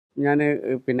ഞാൻ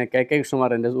പിന്നെ കെ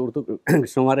കൃഷ്ണകുമാർ എൻ്റെ സുഹൃത്ത്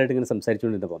കൃഷ്ണകുമാറായിട്ട് ഇങ്ങനെ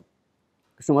സംസാരിച്ചുകൊണ്ടിരുന്നപ്പം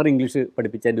കൃഷ്ണകുമാർ ഇംഗ്ലീഷ്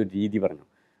പഠിപ്പിച്ചതിൻ്റെ ഒരു രീതി പറഞ്ഞു.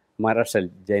 മഹാരാഷ്ട്രയിൽ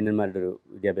ജൈനന്മാരുടെ ഒരു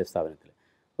വിദ്യാഭ്യാസ സ്ഥാപനത്തിൽ.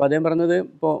 അപ്പോൾ അദ്ദേഹം പറഞ്ഞത്,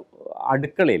 ഇപ്പോൾ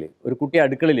അടുക്കളയിൽ ഒരു കുട്ടിയെ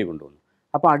അടുക്കളയിലേക്ക് കൊണ്ടുവന്നു.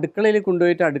 അപ്പോൾ അടുക്കളയിൽ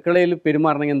കൊണ്ടുപോയിട്ട് അടുക്കളയിൽ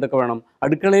പെരുമാറണമെങ്കിൽ എന്തൊക്കെ വേണം?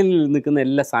 അടുക്കളയിൽ നിൽക്കുന്ന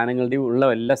എല്ലാ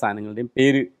സാധനങ്ങളുടെയും എല്ലാ സാധനങ്ങളുടെയും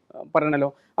പേര് പറയണമല്ലോ.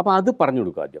 അപ്പോൾ അത് പറഞ്ഞു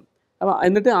കൊടുക്കും ആദ്യം. അപ്പോൾ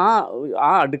എന്നിട്ട്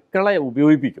ആ അടുക്കള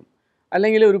ഉപയോഗിപ്പിക്കും.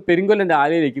 അല്ലെങ്കിൽ ഒരു പെരിങ്കൊല്ലൻ്റെ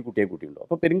ആലയിലേക്ക് കുട്ടിയെ കൂട്ടിയിട്ടുണ്ടോ,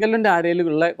 അപ്പോൾ പെരിങ്കൊല്ലൻ്റെ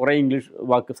ആലയിലുള്ള കുറേ ഇംഗ്ലീഷ്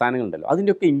സാധനങ്ങളുണ്ടല്ലോ,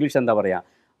 അതിൻ്റെയൊക്കെ ഇംഗ്ലീഷ് എന്താ പറയുക?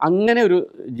 അങ്ങനെ ഒരു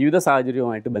ജീവിത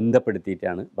സാഹചര്യവുമായിട്ട്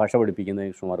ബന്ധപ്പെടുത്തിയിട്ടാണ് ഭാഷ പഠിപ്പിക്കുന്നത്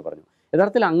കൃഷ്ണകുമാർ പറഞ്ഞു.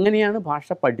 യഥാർത്ഥത്തിൽ അങ്ങനെയാണ് ഭാഷ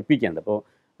പഠിപ്പിക്കേണ്ടത്. ഇപ്പോൾ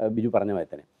ബിജു പറഞ്ഞ പോലെ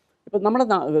തന്നെ ഇപ്പോൾ നമ്മുടെ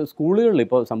സ്കൂളുകളിൽ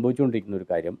ഇപ്പോൾ സംഭവിച്ചുകൊണ്ടിരിക്കുന്ന ഒരു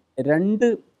കാര്യം, രണ്ട്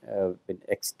പിന്നെ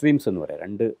എക്സ്ട്രീംസ് എന്ന് പറയാം,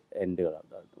 രണ്ട് എൻഡുകളാണ്.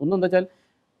 ഒന്നെന്താ വെച്ചാൽ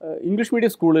ഇംഗ്ലീഷ്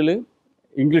മീഡിയം സ്കൂളിൽ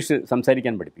ഇംഗ്ലീഷ്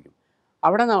സംസാരിക്കാൻ പഠിപ്പിക്കും.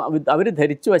 അവിടെ അവർ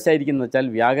ധരിച്ചു വശായിരിക്കുന്നത് വെച്ചാൽ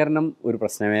വ്യാകരണം ഒരു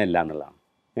പ്രശ്നമേ അല്ല എന്നുള്ളതാണ്.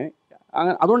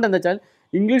 അതുകൊണ്ട് എന്താ വെച്ചാൽ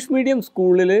ഇംഗ്ലീഷ് മീഡിയം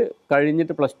സ്കൂളിൽ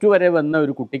കഴിഞ്ഞിട്ട് +2 വരെ വന്ന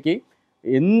ഒരു കുട്ടിക്ക്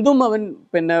എന്തും അവൻ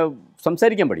പിന്നെ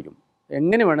സംസാരിക്കാൻ പഠിക്കും,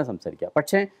 എങ്ങനെ വേണേൽ സംസാരിക്കാം.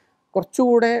 പക്ഷേ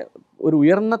കുറച്ചുകൂടെ ഒരു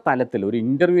ഉയർന്ന തലത്തിൽ ഒരു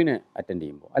ഇൻ്റർവ്യൂവിന് അറ്റൻഡ്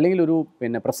ചെയ്യുമ്പോൾ അല്ലെങ്കിൽ ഒരു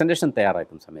പിന്നെ പ്രസൻറ്റേഷൻ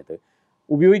തയ്യാറാക്കുന്ന സമയത്ത്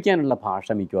ഉപയോഗിക്കാനുള്ള ഭാഷ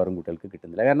മിക്കവാറും കുട്ടികൾക്ക്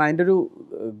കിട്ടുന്നില്ല. കാരണം അതിൻ്റെ ഒരു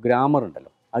ഗ്രാമർ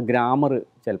ഉണ്ടല്ലോ, ആ ഗ്രാമർ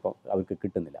ചിലപ്പോൾ അവർക്ക്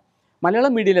കിട്ടുന്നില്ല.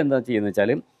 മലയാളം മീഡിയത്തിൽ എന്താ ചെയ്യുന്നത്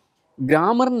വെച്ചാൽ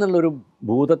ഗ്രാമർ എന്നുള്ളൊരു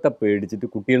ഭൂതത്തെ പേടിച്ചിട്ട്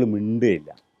കുട്ടികൾ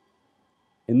മിണ്ടുകയില്ല.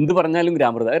 എന്ത് പറഞ്ഞാലും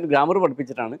ഗ്രാമർ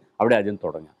പഠിപ്പിച്ചിട്ടാണ് അവിടെ ആദ്യം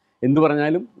തുടങ്ങുക. എന്ത്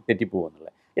പറഞ്ഞാലും തെറ്റിപ്പോകുക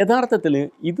എന്നുള്ളത്. യഥാർത്ഥത്തിൽ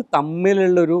ഇത്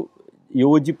തമ്മിലുള്ളൊരു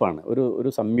യോജിപ്പാണ്, ഒരു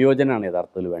സംയോജനമാണ്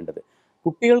യഥാർത്ഥത്തിൽ വേണ്ടത്.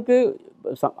 കുട്ടികൾക്ക്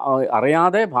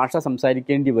അറിയാതെ ഭാഷ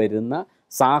സംസാരിക്കേണ്ടി വരുന്ന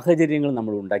സാഹചര്യങ്ങൾ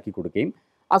നമ്മൾ ഉണ്ടാക്കി കൊടുക്കുകയും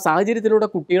ആ സാഹചര്യത്തിലൂടെ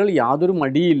കുട്ടികൾ യാതൊരു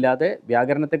മടിയില്ലാതെ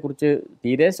വ്യാകരണത്തെക്കുറിച്ച്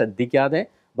തീരെ ശ്രദ്ധിക്കാതെ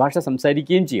ഭാഷ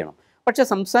സംസാരിക്കുകയും ചെയ്യണം. പക്ഷേ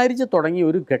സംസാരിച്ച് തുടങ്ങി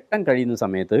ഒരു ഘട്ടം കഴിയുന്ന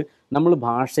സമയത്ത് നമ്മൾ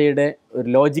ഭാഷയുടെ ഒരു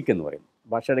ലോജിക്ക് എന്ന് പറയും.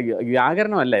 ഭാഷയുടെ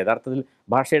വ്യാകരണമല്ല, യഥാർത്ഥത്തിൽ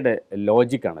ഭാഷയുടെ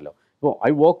ലോജിക്കാണല്ലോ. ഇപ്പോൾ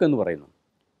ഐ വോക്ക്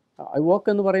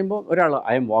എന്ന് പറയുമ്പോൾ ഒരാൾ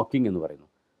ഐ എം വാക്കിംഗ് എന്ന് പറയുന്നു.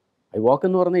 ഐ വാക്ക്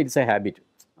എന്ന് പറഞ്ഞാൽ ഇറ്റ്സ് എ ഹാബിറ്റ്,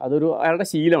 അതൊരു അയാളുടെ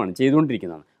ശീലമാണ്,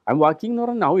 ചെയ്തുകൊണ്ടിരിക്കുന്നതാണ്. ഐ എം വാക്കിംഗ് എന്ന്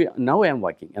പറഞ്ഞാൽ നൗ ഐ എം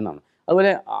വാക്കിംഗ് എന്നാണ്.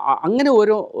 അതുപോലെ അങ്ങനെ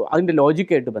ഓരോ അതിൻ്റെ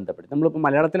ലോജിക്കായിട്ട് ബന്ധപ്പെട്ട് നമ്മളിപ്പോൾ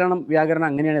മലയാളത്തിലാണ് വ്യാകരണം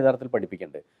അങ്ങനെയാണ് യഥാർത്ഥത്തിൽ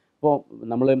പഠിപ്പിക്കേണ്ടത്. ഇപ്പോൾ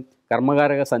നമ്മൾ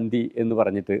കർമ്മകാരക സന്ധി എന്ന്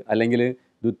പറഞ്ഞിട്ട് അല്ലെങ്കിൽ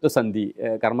ദ്വിത്വസന്ധി,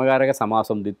 കർമ്മകാരക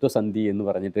സമാസം ദ്വിത്വസന്ധി എന്ന്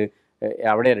പറഞ്ഞിട്ട്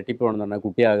അവിടെ ഇരട്ടിപ്പ് വേണമെന്ന് പറഞ്ഞാൽ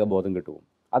കുട്ടിയാകെ ബോധം കിട്ടും.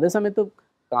 അതേസമയത്ത്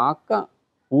കാക്ക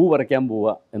പൂ പറിക്കാൻ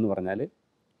പോവുക എന്ന് പറഞ്ഞാൽ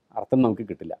അർത്ഥം നമുക്ക്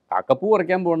കിട്ടില്ല. കാക്കപ്പൂ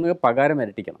പറിക്കാൻ പോകുന്നത് പകാരം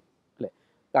ഇരട്ടിക്കണം അല്ലേ?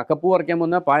 കാക്കപ്പൂ പറിക്കാൻ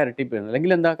പോകുന്നാൽ ഇരട്ടിപ്പ്,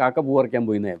 അല്ലെങ്കിൽ എന്താ കാക്ക പൂ പറിക്കാൻ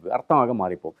പോയിന്ന് അർത്ഥമാകെ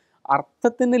മാറിപ്പോവും.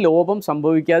 അർത്ഥത്തിന് ലോപം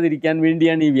സംഭവിക്കാതിരിക്കാൻ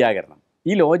വേണ്ടിയാണ് ഈ വ്യാകരണം.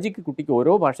 ഈ ലോജിക്ക് കുട്ടിക്ക്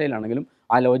ഓരോ ഭാഷയിലാണെങ്കിലും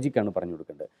ആ ലോജിക്കാണ് പറഞ്ഞു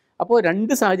കൊടുക്കേണ്ടത്. അപ്പോൾ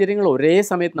രണ്ട് സാഹചര്യങ്ങൾ ഒരേ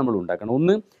സമയത്ത് നമ്മൾ ഉണ്ടാക്കണം.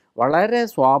 ഒന്ന്, വളരെ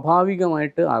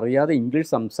സ്വാഭാവികമായിട്ട് അറിയാതെ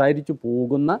ഇംഗ്ലീഷ് സംസാരിച്ചു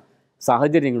പോകുന്ന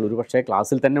സാഹചര്യങ്ങൾ ഒരു പക്ഷേ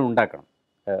ക്ലാസ്സിൽ തന്നെ ഉണ്ടാക്കണം.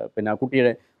 പിന്നെ ആ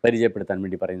കുട്ടിയെ പരിചയപ്പെടുത്താൻ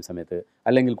വേണ്ടി പറയുന്ന സമയത്ത്,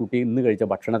 അല്ലെങ്കിൽ കുട്ടി ഇന്ന് കഴിച്ച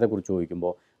ഭക്ഷണത്തെക്കുറിച്ച്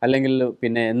ചോദിക്കുമ്പോൾ, അല്ലെങ്കിൽ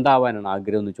പിന്നെ എന്താവാനാണ്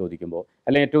ആഗ്രഹം എന്ന് ചോദിക്കുമ്പോൾ,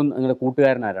 അല്ലെങ്കിൽ ഏറ്റവും നിങ്ങളുടെ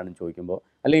കൂട്ടുകാരൻ ആരാണെന്ന് ചോദിക്കുമ്പോൾ,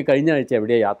 അല്ലെങ്കിൽ കഴിഞ്ഞ ആഴ്ച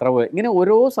എവിടെയാണ് യാത്ര പോയത്, ഇങ്ങനെ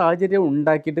ഓരോ സാഹചര്യം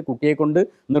ഉണ്ടാക്കിയിട്ട് കുട്ടിയെ കൊണ്ട്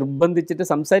നിർബന്ധിച്ചിട്ട്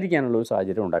സംസാരിക്കാനുള്ള ഒരു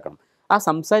സാഹചര്യം ഉണ്ടാക്കണം. ആ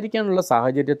സംസാരിക്കാനുള്ള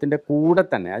സാഹചര്യത്തിൻ്റെ കൂടെ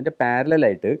തന്നെ അതിൻ്റെ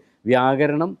പാരലായിട്ട്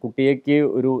വ്യാകരണം കുട്ടിയേക്ക്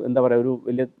ഒരു എന്താ പറയുക, ഒരു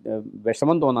വലിയ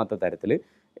വിഷമം തോന്നാത്ത തരത്തിൽ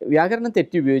വ്യാകരണം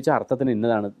തെറ്റി ഉപയോഗിച്ച അർത്ഥത്തിന്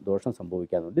ഇന്നതാണ് ദോഷം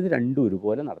സംഭവിക്കാറുണ്ട്. ഇത് രണ്ടും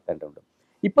ഒരുപോലെ നടത്തേണ്ടതുണ്ട്.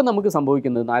 ഇപ്പം നമുക്ക്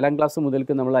സംഭവിക്കുന്നത് 4ാം ക്ലാസ്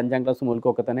മുതൽക്ക് നമ്മൾ 5ാം ക്ലാസ്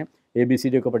മുതൽക്കൊക്കെ തന്നെ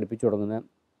ABCD ഒക്കെ പഠിപ്പിച്ചു തുടങ്ങുന്ന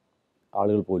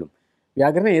ആളുകൾ പോലും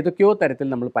വ്യാകരണം ഏതൊക്കെയോ തരത്തിൽ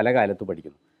നമ്മൾ പല കാലത്ത്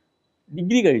പഠിക്കുന്നു.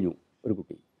 ഡിഗ്രി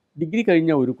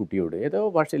കഴിഞ്ഞ ഒരു കുട്ടിയോട്, ഏതോ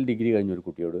ഭാഷയിൽ ഡിഗ്രി കഴിഞ്ഞ ഒരു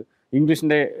കുട്ടിയോട്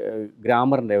ഇംഗ്ലീഷിൻ്റെ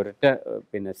ഗ്രാമറിൻ്റെ ഒരൊറ്റ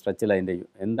പിന്നെ സ്ട്രെച്ചിൽ അതിൻ്റെ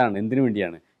എന്തിനു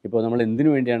വേണ്ടിയാണ് ഇപ്പോൾ നമ്മൾ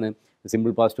എന്തിനു വേണ്ടിയാണ്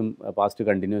സിമ്പിൾ പാസ്റ്റും പാസ്റ്റ്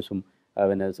കണ്ടിന്യൂസും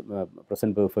പിന്നെ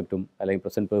പ്രസൻറ്റ് പെർഫെക്റ്റും അല്ലെങ്കിൽ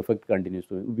പ്രസൻറ്റ് പെർഫെക്റ്റ്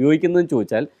കണ്ടിന്യൂസും ഉപയോഗിക്കുന്നതെന്ന്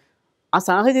ചോദിച്ചാൽ ആ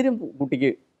സാഹചര്യം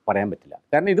കുട്ടിക്ക് പറയാൻ പറ്റില്ല.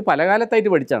 കാരണം ഇത് പല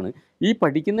കാലത്തായിട്ട് പഠിച്ചാണ്. ഈ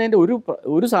പഠിക്കുന്നതിൻ്റെ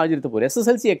ഒരു സാഹചര്യത്തിൽ പോലും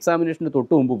SSLC എക്സാമിനേഷന്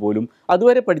തൊട്ട് മുമ്പ് പോലും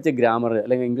അതുവരെ പഠിച്ച ഗ്രാമർ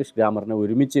അല്ലെങ്കിൽ ഇംഗ്ലീഷ് ഗ്രാമറിനെ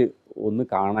ഒരുമിച്ച് ഒന്ന്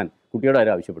കാണാൻ കുട്ടിയോട്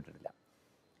ആരും ആവശ്യപ്പെട്ടിട്ടില്ല.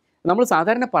 നമ്മൾ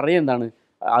സാധാരണ പറയുക എന്താണ്,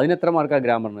 അതിനെത്ര മാർക്കാണ്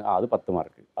ഗ്രാമറിന്? അത് 10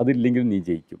 മാർക്ക്, അതില്ലെങ്കിൽ നീ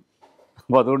ജയിക്കും,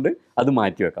 അപ്പോൾ അതുകൊണ്ട് അത്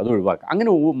മാറ്റിവെക്കാം, അത് ഒഴിവാക്കാം.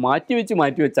 അങ്ങനെ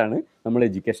മാറ്റിവെച്ചാണ് നമ്മൾ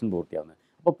എഡ്യൂക്കേഷൻ പൂർത്തിയാവുന്നത്.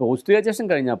 അപ്പോൾ പോസ്റ്റ് ഗ്രാജുവേഷൻ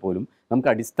കഴിഞ്ഞാൽ പോലും നമുക്ക്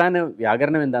അടിസ്ഥാന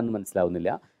വ്യാകരണം എന്താണെന്ന് മനസ്സിലാവുന്നില്ല.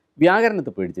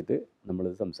 വ്യാകരണത്തെ പേടിച്ചിട്ട് നമ്മൾ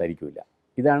സംസാരിക്കില്ല.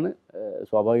 ഇതാണ്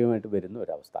സ്വാഭാവികമായിട്ട് വരുന്ന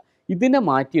ഒരവസ്ഥ. ഇതിനെ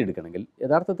മാറ്റിയെടുക്കണമെങ്കിൽ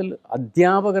യഥാർത്ഥത്തിൽ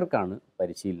അധ്യാപകർക്കാണ്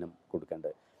പരിശീലനം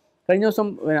കൊടുക്കേണ്ടത്. കഴിഞ്ഞ ദിവസം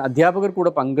അധ്യാപകർ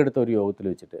കൂടെ പങ്കെടുത്ത ഒരു യോഗത്തിൽ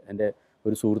വെച്ചിട്ട് എൻ്റെ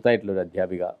ഒരു സുഹൃത്തായിട്ടുള്ളൊരു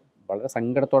അധ്യാപിക വളരെ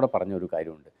സങ്കടത്തോടെ പറഞ്ഞ ഒരു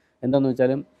കാര്യമുണ്ട്. എന്താണെന്ന്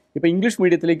വെച്ചാൽ, ഇപ്പോൾ ഇംഗ്ലീഷ്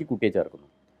മീഡിയത്തിലേക്ക് കുട്ടിയെ ചേർക്കുന്നു,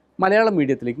 മലയാളം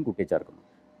മീഡിയത്തിലേക്കും കുട്ടിയെ ചേർക്കുന്നു.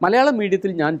 മലയാളം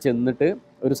മീഡിയത്തിൽ ഞാൻ ചെന്നിട്ട്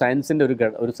ഒരു സയൻസിൻ്റെ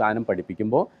ഒരു സാധനം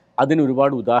പഠിപ്പിക്കുമ്പോൾ അതിന്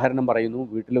ഒരുപാട് ഉദാഹരണം പറയുന്നു,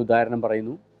 വീട്ടിലെ ഉദാഹരണം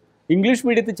പറയുന്നു. ഇംഗ്ലീഷ്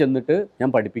മീഡിയത്തിൽ ചെന്നിട്ട് ഞാൻ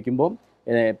പഠിപ്പിക്കുമ്പോൾ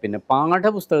പിന്നെ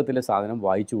പാഠപുസ്തകത്തിലെ സാധനം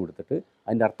വായിച്ചു കൊടുത്തിട്ട്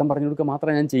അതിൻ്റെ അർത്ഥം പറഞ്ഞു കൊടുക്കുക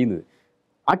മാത്രമാണ് ഞാൻ ചെയ്യുന്നത്.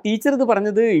 ആ ടീച്ചർ ഇത്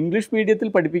പറഞ്ഞത് ഇംഗ്ലീഷ് മീഡിയത്തിൽ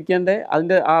പഠിപ്പിക്കേണ്ട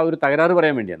അതിൻ്റെ ആ ഒരു തകരാറ്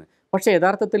പറയാൻ വേണ്ടിയാണ്. പക്ഷേ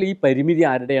യഥാർത്ഥത്തിൽ ഈ പരിമിതി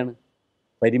ആരുടെയാണ്?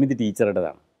 പരിമിതി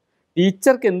ടീച്ചറുടേതാണ്.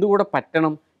 ടീച്ചർക്ക് എന്തുകൂടെ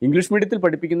പറ്റണം? ഇംഗ്ലീഷ് മീഡിയത്തിൽ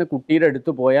പഠിപ്പിക്കുന്ന കുട്ടിയുടെ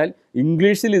അടുത്ത് പോയാൽ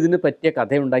ഇംഗ്ലീഷിൽ ഇതിന് പറ്റിയ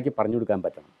കഥയുണ്ടാക്കി പറഞ്ഞു കൊടുക്കാൻ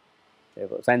പറ്റണം.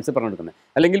 സയൻസ് പറഞ്ഞു കൊടുക്കുന്നത്,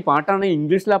 അല്ലെങ്കിൽ പാട്ടാണെങ്കിൽ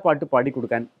ഇംഗ്ലീഷിൽ ആ പാട്ട്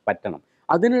പാടിക്കൊടുക്കാൻ പറ്റണം.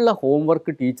 അതിനുള്ള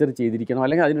ഹോംവർക്ക് ടീച്ചർ ചെയ്തിരിക്കണം,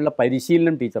 അല്ലെങ്കിൽ അതിനുള്ള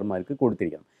പരിശീലനം ടീച്ചർമാർക്ക്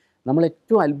കൊടുത്തിരിക്കണം. നമ്മൾ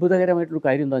ഏറ്റവും അത്ഭുതകരമായിട്ടൊരു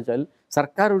കാര്യം എന്താണെന്ന് വെച്ചാൽ,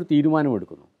 സർക്കാർ ഒരു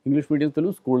തീരുമാനമെടുക്കുന്നു, ഇംഗ്ലീഷ്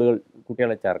മീഡിയത്തിലും സ്കൂളുകൾ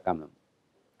കുട്ടികളെ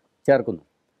ചേർക്കുന്നു.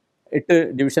 8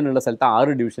 ഡിവിഷനുള്ള സ്ഥലത്ത്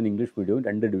 6 ഡിവിഷൻ ഇംഗ്ലീഷ് മീഡിയവും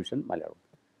 2 ഡിവിഷൻ മലയാളവും.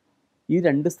 ഈ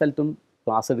 2 സ്ഥലത്തും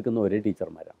ക്ലാസ് എടുക്കുന്ന ഒരേ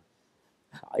ടീച്ചർമാരാണ്.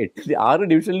 6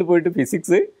 ഡിവിഷനിൽ പോയിട്ട്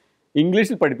ഫിസിക്സ്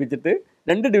ഇംഗ്ലീഷിൽ പഠിപ്പിച്ചിട്ട്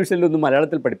 2 ഡിവിഷനിലൊന്നും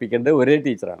മലയാളത്തിൽ പഠിപ്പിക്കേണ്ട ഒരേ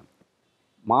ടീച്ചറാണ്.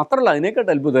 മാത്രമല്ല,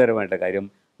 അതിനേക്കാട്ട് അത്ഭുതകരമായിട്ട് കാര്യം,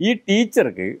 ഈ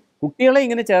ടീച്ചർക്ക് കുട്ടികളെ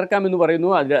ഇങ്ങനെ ചേർക്കാമെന്ന് പറയുന്നു,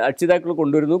 അത് രക്ഷിതാക്കൾ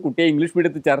കൊണ്ടുവരുന്നു, കുട്ടിയെ ഇംഗ്ലീഷ്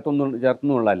മീഡിയത്തിൽ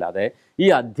ചേർത്തുന്നുള്ളതല്ലാതെ ഈ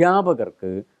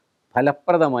അധ്യാപകർക്ക്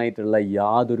ഫലപ്രദമായിട്ടുള്ള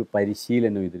യാതൊരു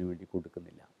പരിശീലനവും ഇതിനു വേണ്ടി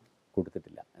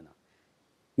കൊടുത്തിട്ടില്ല എന്നാണ്.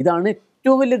 ഇതാണ്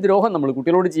ഏറ്റവും വലിയ ദ്രോഹം. നമ്മൾ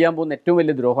കുട്ടികളോട് ചെയ്യാൻ പോകുന്ന ഏറ്റവും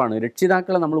വലിയ ദ്രോഹമാണ്.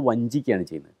 രക്ഷിതാക്കളെ നമ്മൾ വഞ്ചിക്കുകയാണ്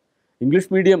ചെയ്യുന്നത്. ഇംഗ്ലീഷ്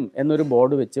മീഡിയം എന്നൊരു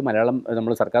ബോർഡ് വെച്ച്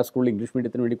നമ്മൾ സർക്കാർ സ്കൂളിൽ ഇംഗ്ലീഷ്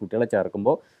മീഡിയത്തിന് വേണ്ടി കുട്ടികളെ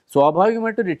ചേർക്കുമ്പോൾ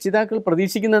സ്വാഭാവികമായിട്ടും രക്ഷിതാക്കൾ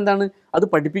പ്രതീക്ഷിക്കുന്ന എന്താണ്? അത്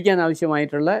പഠിപ്പിക്കാൻ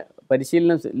ആവശ്യമായിട്ടുള്ള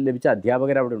പരിശീലനം ലഭിച്ച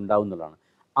അധ്യാപകർ അവിടെ ഉണ്ടാവുന്നതാണ്.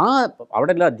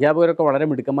 അവിടെയുള്ള അധ്യാപകരൊക്കെ വളരെ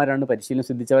മിടുക്കന്മാരാണ്, പരിശീലനം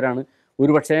സിദ്ധിച്ചവരാണ്.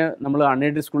 ഒരുപക്ഷേ നമ്മൾ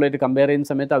അൺഎയ്ഡഡ് സ്കൂളായിട്ട് കമ്പയർ ചെയ്യുന്ന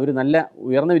സമയത്ത് അവർ നല്ല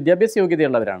ഉയർന്ന വിദ്യാഭ്യാസ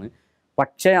യോഗ്യതയുള്ളവരാണ്.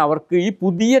 പക്ഷേ അവർക്ക് ഈ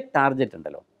പുതിയ ടാർഗറ്റ്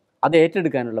ഉണ്ടല്ലോ, അത്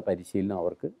ഏറ്റെടുക്കാനുള്ള പരിശീലനം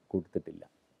അവർക്ക് കൊടുത്തിട്ടില്ല.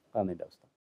 അതാണ് എൻ്റെ അവസ്ഥ.